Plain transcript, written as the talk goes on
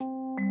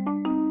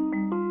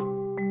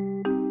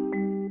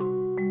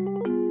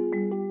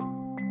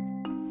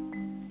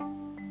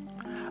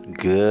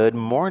Good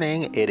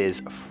morning. It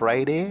is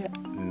Friday,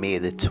 May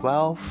the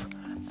 12th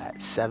at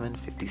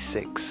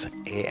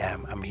 7:56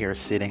 a.m. I'm here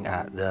sitting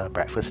at the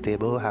breakfast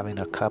table having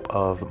a cup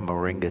of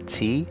moringa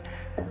tea.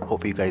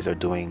 Hope you guys are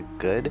doing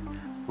good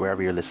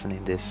wherever you're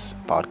listening this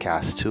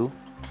podcast to.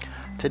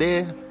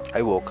 Today,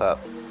 I woke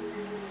up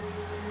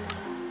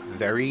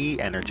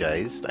very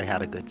energized. I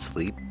had a good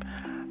sleep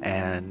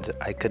and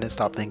I couldn't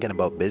stop thinking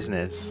about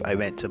business. I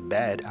went to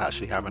bed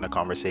actually having a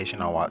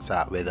conversation on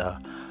WhatsApp with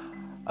a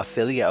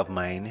affiliate of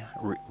mine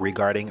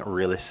regarding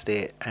real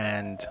estate,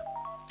 and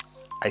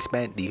I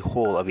spent the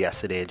whole of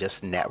yesterday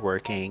just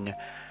networking,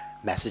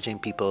 messaging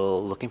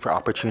people, looking for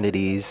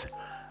opportunities,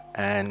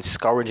 and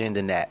scouring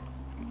the net.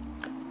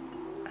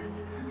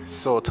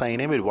 So tying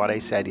in with what I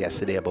said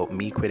yesterday about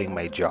me quitting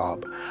my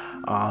job,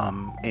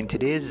 in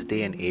today's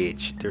day and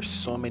age, there's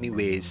so many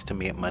ways to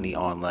make money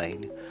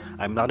online.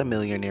 I'm not a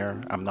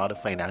millionaire, I'm not a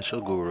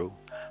financial guru,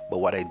 but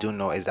what I do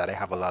know is that I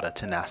have a lot of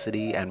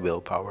tenacity and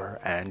willpower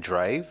and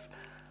drive.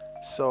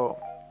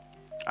 So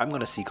I'm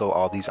going to seek out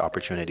all these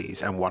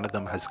opportunities, and one of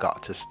them has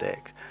got to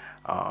stick.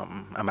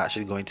 I'm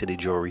actually going to the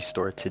jewelry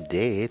store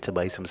today to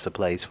buy some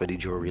supplies for the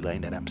jewelry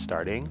line that I'm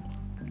starting.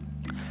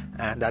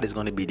 And that is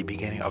going to be the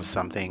beginning of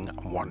something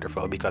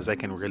wonderful because I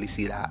can really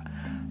see that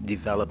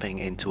developing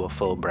into a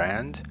full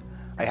brand.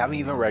 I haven't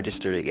even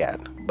registered it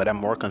yet, but I'm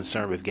more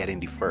concerned with getting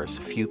the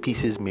first few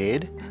pieces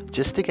made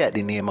just to get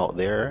the name out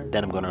there.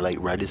 Then I'm going to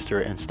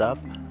register it and stuff.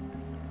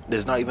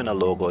 There's not even a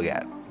logo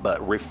yet, but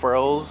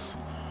referrals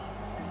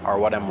are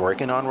what I'm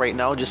working on right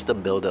now just to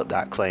build up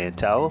that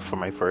clientele for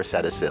my first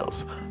set of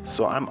sales.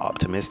 So I'm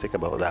optimistic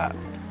about that.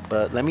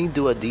 But let me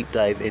do a deep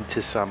dive into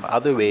some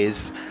other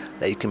ways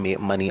that you can make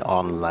money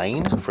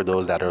online. For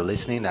those that are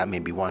listening that may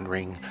be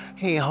wondering,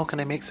 hey, how can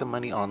I make some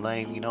money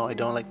online? I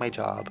don't like my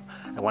job.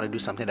 I want to do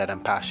something that I'm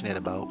passionate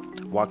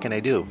about. What can I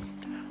do?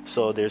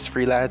 So there's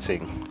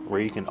freelancing, where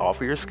you can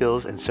offer your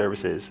skills and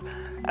services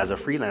as a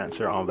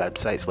freelancer on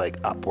websites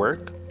like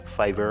Upwork,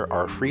 Fiverr,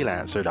 or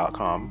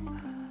freelancer.com.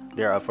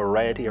 There are a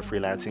variety of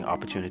freelancing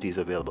opportunities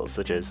available,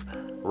 such as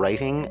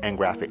writing and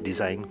graphic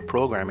design,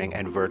 programming,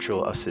 and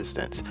virtual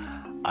assistants.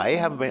 I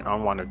have been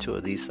on one or two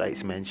of these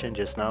sites mentioned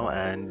just now,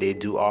 and they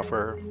do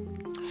offer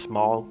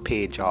small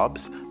paid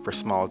jobs for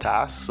small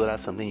tasks, so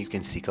that's something you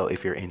can seek out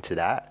if you're into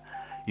that.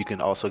 You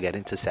can also get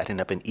into setting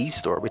up an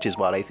e-store, which is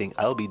what I think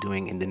I'll be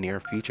doing in the near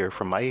future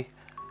for my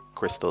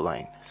crystal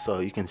line.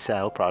 So you can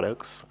sell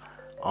products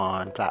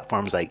on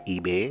platforms like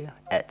eBay,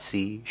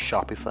 Etsy,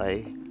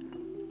 Shopify,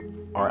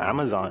 or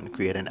Amazon.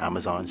 Create an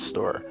Amazon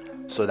store.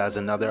 So that's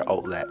another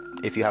outlet.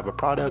 If you have a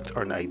product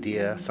or an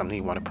idea, something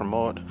you want to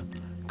promote,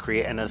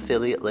 create an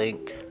affiliate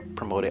link,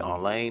 promote it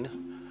online,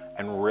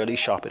 and really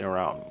shop it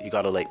around. You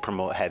got to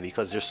promote heavy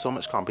because there's so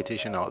much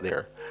competition out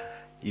there.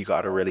 You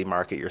got to really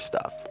market your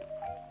stuff.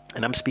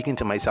 And I'm speaking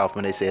to myself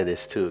when I say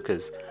this too,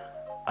 because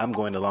I'm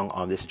going along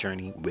on this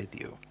journey with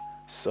you.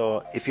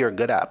 So if you're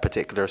good at a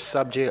particular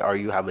subject or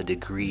you have a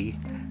degree,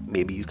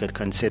 maybe you could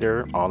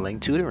consider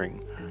online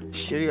tutoring.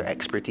 Share your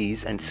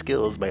expertise and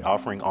skills by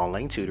offering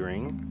online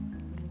tutoring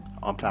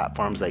on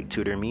platforms like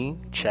TutorMe,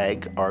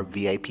 Chegg, or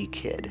VIP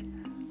Kid.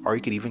 Or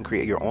you could even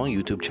create your own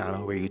YouTube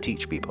channel where you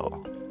teach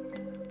people.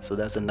 So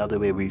that's another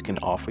way where you can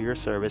offer your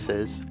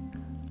services,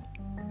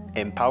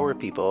 empower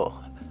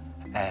people,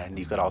 and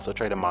you could also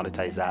try to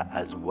monetize that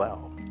as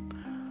well.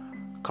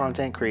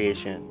 Content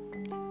creation.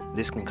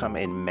 This can come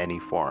in many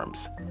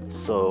forms.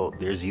 So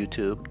there's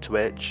YouTube,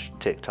 Twitch,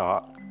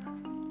 TikTok.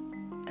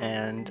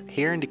 And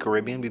here in the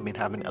Caribbean, we've been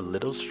having a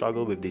little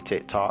struggle with the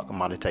TikTok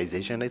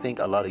monetization. I think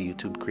a lot of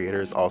YouTube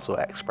creators also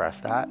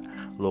express that,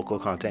 local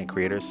content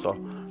creators. So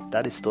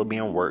that is still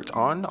being worked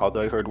on.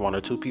 Although I heard one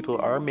or two people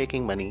are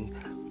making money,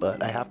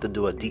 but I have to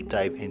do a deep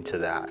dive into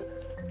that.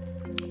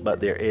 But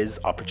there is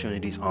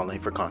opportunities online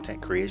for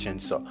content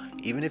creation. So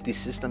even if the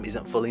system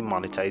isn't fully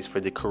monetized for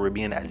the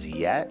Caribbean as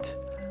yet,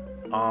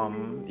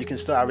 you can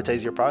still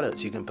advertise your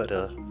products. You can put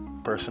a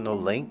personal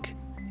link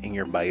in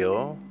your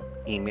bio,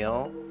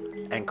 email,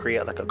 and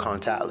create a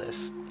contact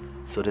list.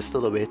 So there's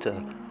still a way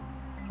to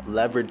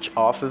leverage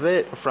off of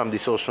it from the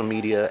social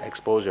media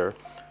exposure.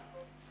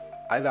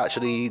 I've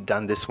actually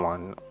done this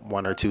one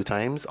or two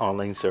times,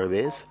 online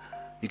surveys.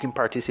 You can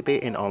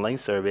participate in online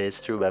surveys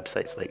through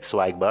websites like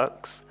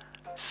Swagbucks,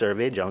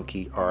 Survey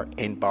Junkie, or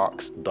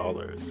Inbox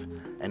Dollars,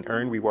 and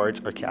earn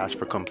rewards or cash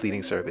for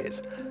completing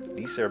surveys.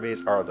 These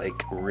surveys are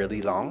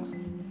really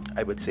long.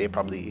 I would say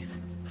probably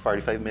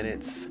 45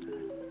 minutes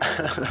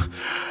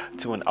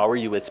to an hour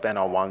you would spend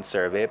on one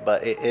survey,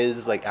 but it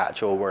is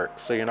actual work.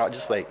 So you're not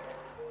just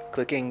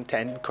clicking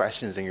 10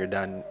 questions and you're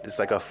done. It's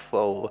a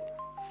full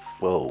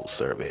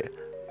survey.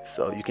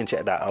 So you can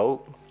check that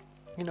out,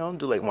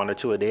 do one or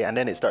two a day, and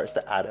then it starts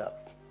to add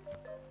up.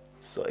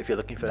 So if you're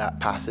looking for that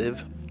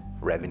passive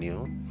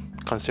revenue,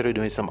 consider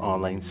doing some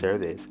online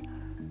surveys.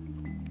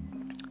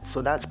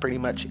 So that's pretty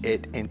much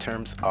it in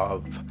terms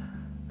of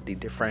the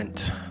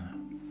different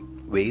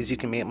ways you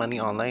can make money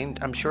online.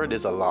 I'm sure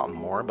there's a lot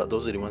more, but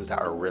those are the ones that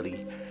are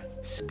really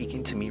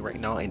speaking to me right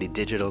now in the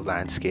digital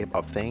landscape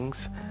of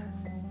things.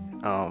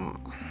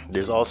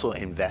 There's also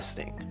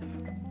investing.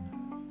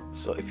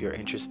 So if you're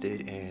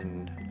interested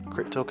in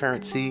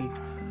cryptocurrency,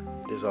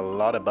 there's a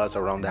lot of buzz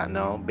around that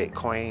now.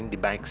 Bitcoin, the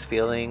bank's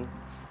failing.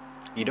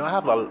 You don't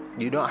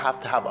have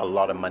to have a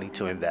lot of money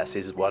to invest,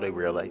 is what I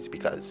realized,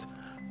 because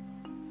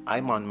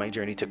I'm on my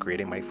journey to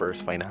creating my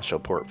first financial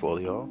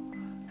portfolio.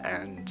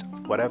 And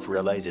what I've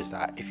realized is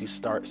that if you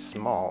start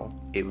small,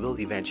 it will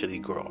eventually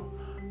grow.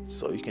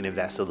 So you can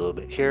invest a little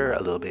bit here, a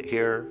little bit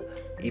here.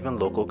 Even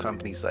local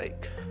companies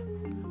like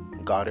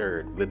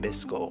Goddard,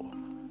 Wabisco,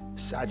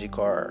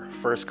 Sagicor,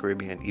 First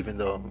Caribbean, even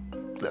though,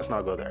 let's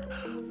not go there.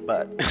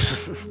 But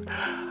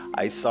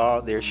I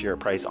saw their share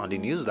price on the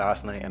news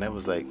last night and I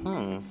was like,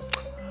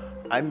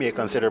 I may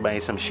consider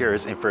buying some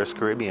shares in First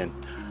Caribbean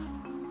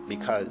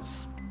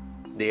because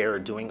they're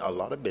doing a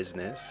lot of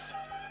business.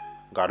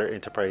 Goddard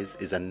Enterprise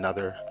is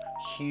another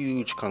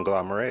huge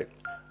conglomerate.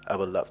 I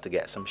would love to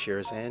get some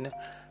shares in.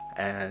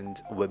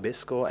 And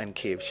Wabisco and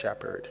Cave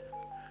Shepherd.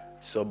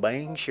 So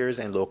buying shares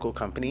in local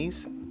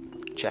companies,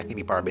 checking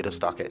the Barbados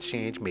Stock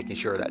Exchange, making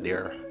sure that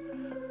they're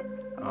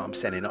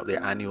sending out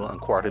their annual and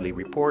quarterly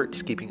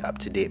reports, keeping up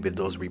to date with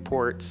those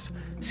reports,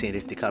 seeing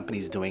if the company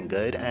is doing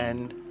good.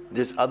 And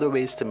there's other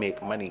ways to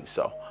make money.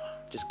 So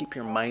just keep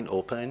your mind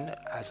open,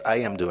 as I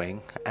am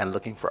doing, and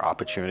looking for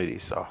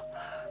opportunities. So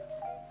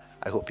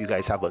I hope you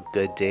guys have a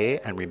good day,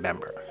 and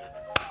remember,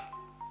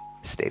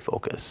 stay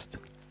focused.